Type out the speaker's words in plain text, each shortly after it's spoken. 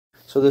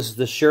So this is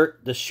the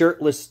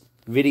shirtless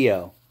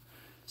video.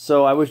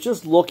 So I was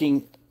just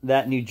looking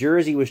that New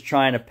Jersey was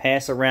trying to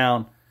pass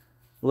around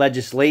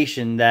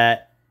legislation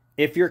that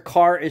if your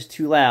car is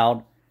too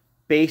loud,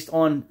 based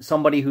on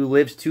somebody who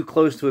lives too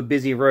close to a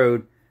busy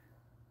road,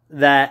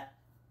 that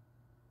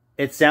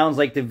it sounds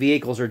like the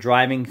vehicles are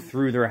driving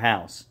through their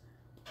house.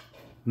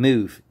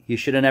 Move. You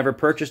should have never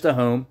purchased a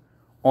home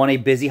on a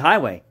busy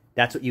highway.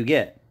 That's what you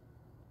get.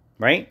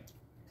 Right?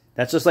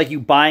 That's just like you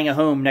buying a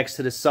home next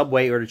to the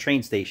subway or the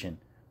train station.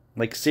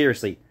 Like,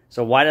 seriously.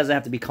 So why does it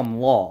have to become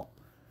law?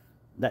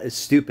 That is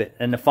stupid.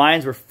 And the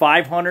fines were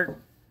 $500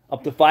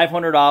 up to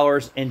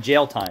 $500 in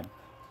jail time.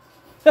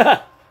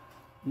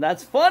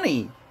 That's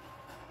funny.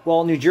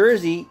 Well, New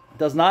Jersey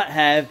does not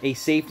have a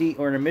safety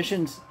or an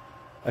emissions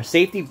or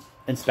safety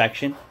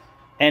inspection.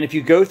 And if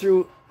you go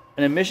through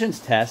an emissions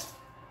test,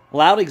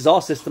 loud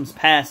exhaust systems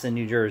pass in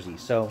New Jersey.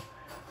 So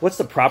what's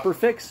the proper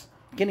fix?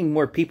 Getting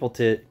more people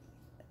to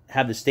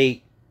have the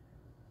state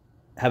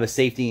have a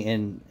safety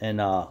and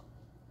a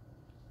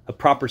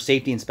proper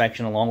safety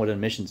inspection along with an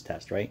emissions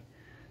test, right?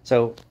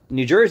 So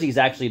New Jersey is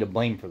actually to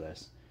blame for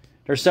this.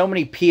 There's so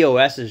many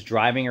POSs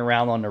driving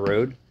around on the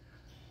road,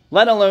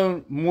 let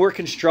alone more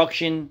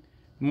construction,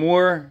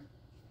 more,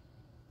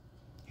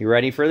 you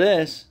ready for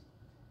this?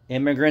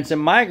 Immigrants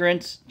and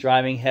migrants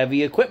driving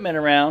heavy equipment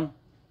around.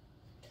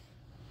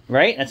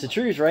 Right? That's the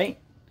truth, right?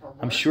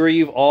 I'm sure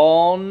you've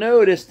all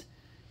noticed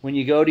when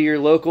you go to your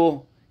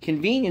local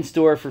convenience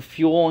store for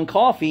fuel and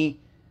coffee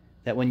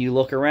that when you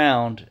look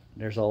around,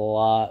 there's a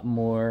lot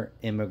more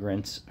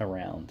immigrants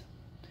around.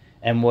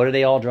 And what are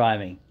they all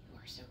driving? You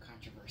are so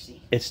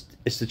controversy.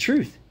 It's the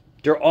truth.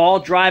 They're all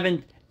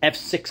driving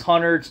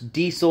F600s,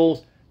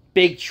 diesels,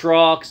 big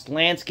trucks,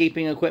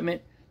 landscaping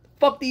equipment. The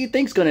fuck do you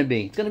think's going to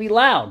be? It's going to be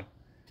loud.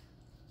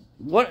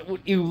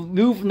 What, you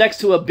move next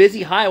to a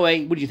busy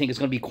highway, what do you think? It's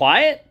going to be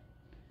quiet?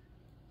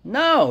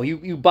 No.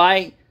 You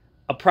buy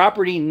a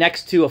property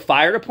next to a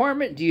fire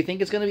department, do you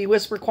think it's going to be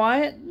whisper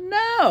quiet?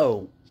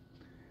 No.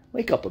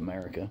 Wake up,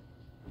 America.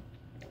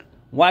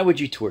 Why would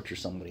you torture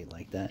somebody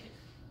like that?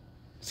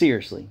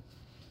 Seriously.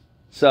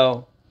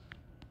 So,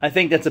 I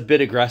think that's a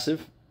bit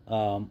aggressive.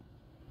 I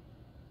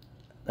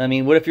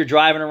mean, what if you're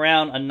driving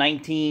around a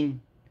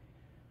 19,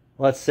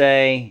 let's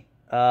say,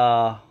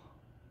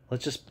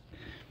 let's just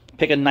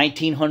pick a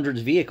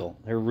 1900s vehicle.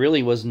 There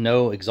really was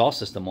no exhaust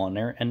system on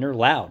there, and they're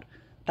loud.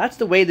 That's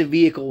the way the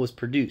vehicle was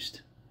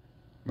produced,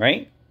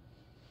 right?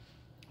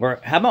 Or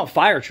how about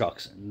fire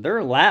trucks?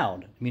 They're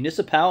loud.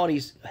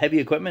 Municipalities' heavy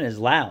equipment is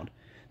loud.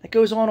 That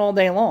goes on all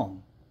day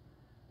long.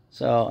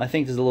 So I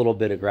think there's a little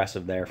bit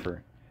aggressive there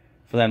for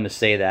them to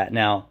say that.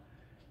 Now,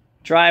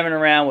 driving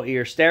around with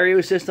your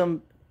stereo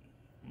system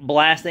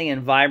blasting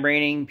and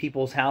vibrating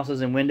people's houses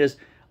and windows,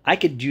 I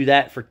could do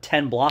that for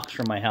 10 blocks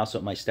from my house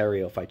with my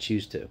stereo if I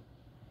choose to.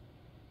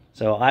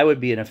 So I would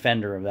be an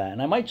offender of that.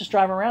 And I might just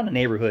drive around the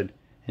neighborhood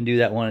and do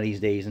that one of these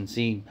days and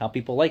see how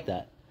people like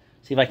that.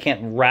 See if I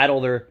can't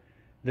rattle their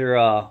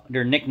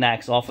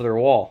knickknacks off of their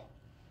wall.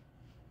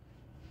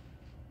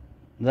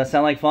 Does that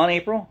sound like fun,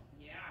 April?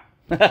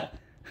 Yeah.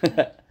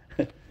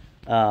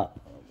 And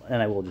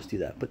I will just do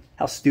that. But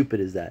how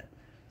stupid is that?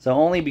 So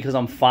only because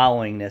I'm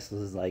following this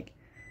is like,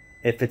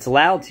 if it's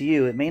loud to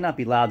you, it may not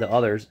be loud to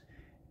others.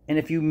 And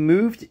if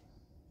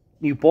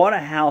you bought a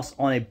house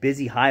on a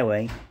busy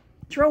highway,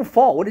 it's your own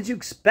fault. What did you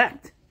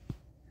expect?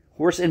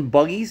 Horse and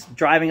buggies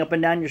driving up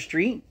and down your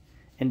street?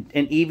 And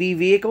EV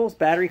vehicles,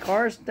 battery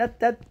cars?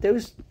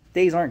 Those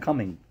days aren't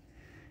coming.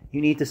 You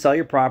need to sell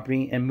your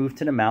property and move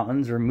to the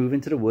mountains or move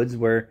into the woods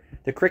where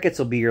the crickets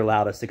will be your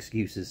loudest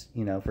excuses,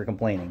 for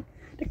complaining.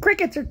 The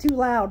crickets are too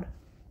loud.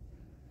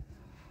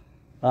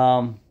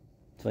 So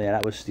yeah,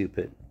 that was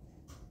stupid.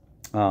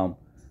 And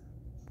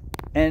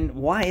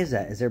why is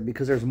that? Is there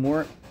because there's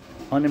more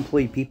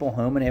unemployed people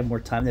home and they have more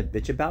time to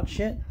bitch about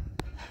shit?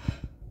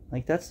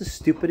 Like, that's the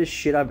stupidest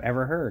shit I've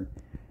ever heard.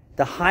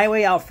 The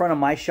highway out front of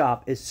my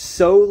shop is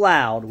so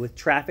loud with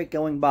traffic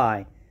going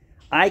by,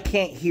 I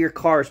can't hear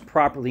cars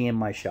properly in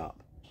my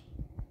shop.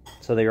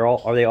 So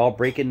are they all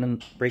breaking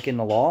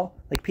the law?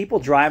 Like, people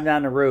drive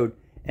down the road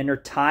and their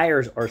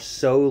tires are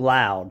so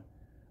loud.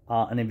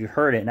 And if you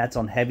heard it, and that's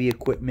on heavy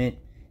equipment,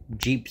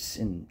 Jeeps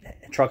and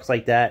trucks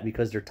like that,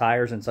 because their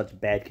tires are in such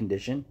bad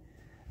condition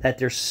that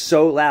they're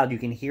so loud you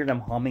can hear them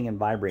humming and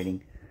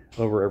vibrating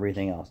over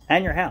everything else.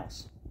 And your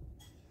house.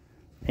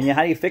 And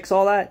how do you fix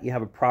all that? You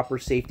have a proper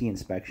safety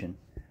inspection.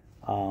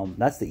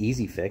 That's the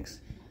easy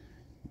fix.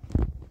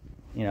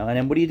 And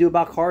then what do you do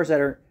about cars that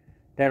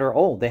are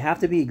old? They have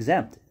to be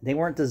exempt. They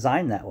weren't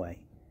designed that way.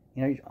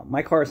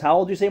 My car is, how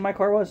old did you say my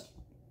car was?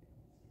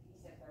 He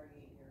said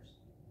 38 years.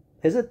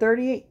 Is it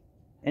 38?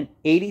 And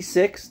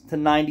 86 to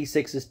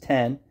 96 is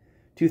 10.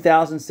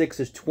 2006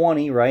 is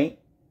 20, right?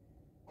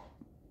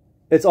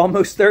 It's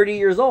almost 30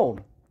 years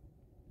old.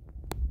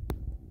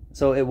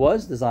 So it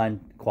was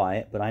designed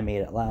quiet, but I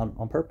made it loud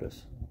on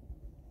purpose.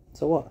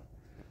 So what?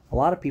 A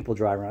lot of people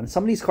drive around. And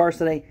some of these cars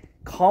today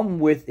come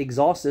with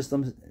exhaust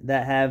systems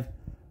that have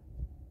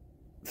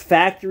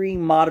factory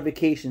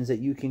modifications that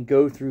you can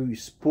go through: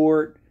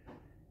 sport,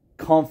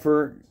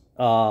 comfort,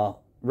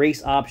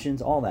 race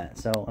options, all that.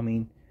 So, I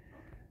mean,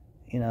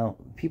 you know,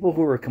 people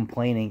who are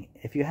complaining,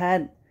 if you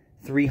had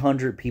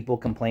 300 people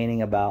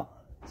complaining about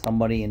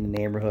somebody in the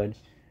neighborhood,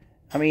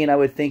 I mean, I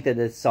would think that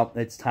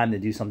it's time to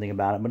do something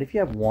about it. But if you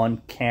have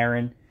one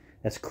Karen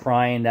that's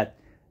crying that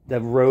the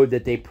road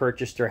that they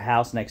purchased their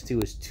house next to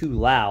is too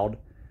loud,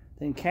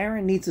 then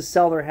Karen needs to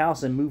sell their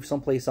house and move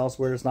someplace else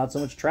where there's not so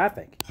much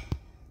traffic.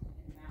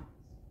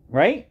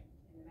 Right?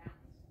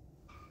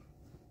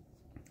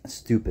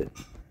 Stupid.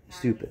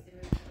 Stupid.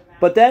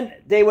 But then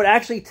they would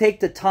actually take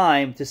the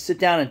time to sit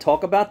down and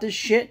talk about this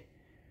shit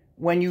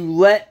when you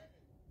let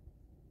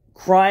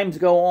crimes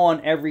go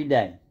on every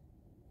day.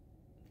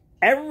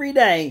 Every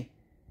day,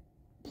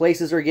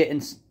 places are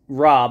getting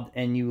robbed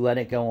and you let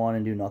it go on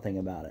and do nothing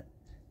about it.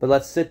 But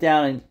let's sit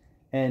down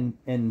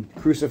and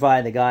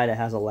crucify the guy that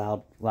has a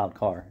loud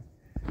car.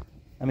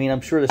 I mean,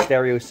 I'm sure the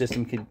stereo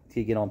system could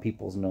get on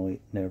people's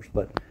nerves,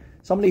 but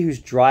somebody who's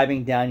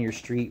driving down your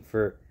street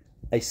for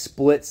a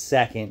split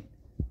second,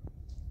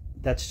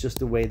 that's just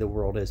the way the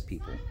world is,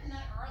 people. It's not even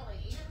that early.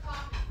 8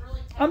 o'clock is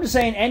really I'm just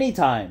saying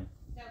anytime.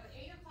 No, but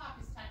 8 o'clock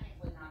is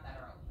technically not that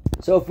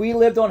early. So if we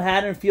lived on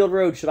Haddonfield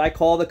Road, should I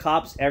call the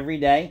cops every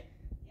day?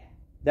 Yeah.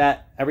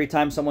 That every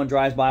time someone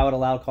drives by with a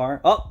loud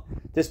car? Oh,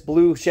 this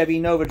blue Chevy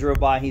Nova drove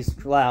by,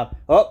 he's loud.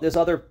 Oh, this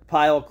other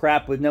pile of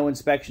crap with no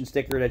inspection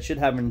sticker that should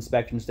have an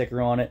inspection sticker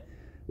on it,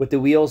 with the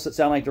wheels that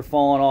sound like they're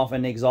falling off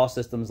and the exhaust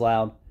system's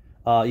loud.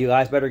 You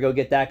guys better go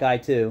get that guy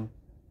too.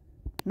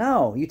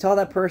 No, you tell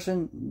that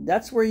person,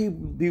 that's where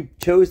you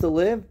chose to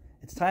live.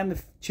 It's time to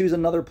choose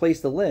another place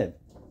to live.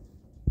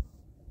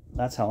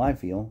 That's how I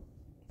feel.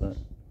 But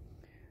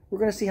we're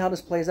going to see how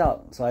this plays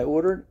out. So I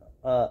ordered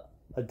a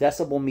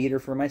decibel meter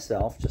for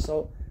myself, just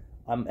so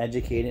I'm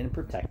educated and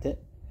protected.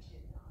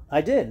 I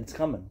did. It's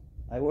coming.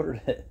 I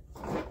ordered it.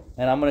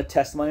 And I'm going to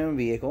test my own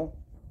vehicle.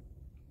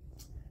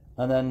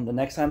 And then the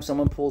next time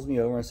someone pulls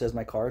me over and says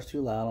my car is too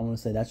loud, I'm going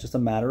to say that's just a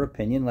matter of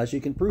opinion unless you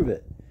can prove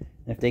it.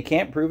 And if they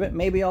can't prove it,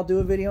 maybe I'll do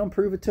a video and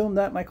prove it to them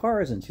that my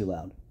car isn't too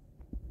loud.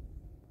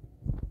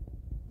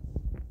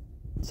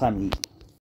 It's time to eat.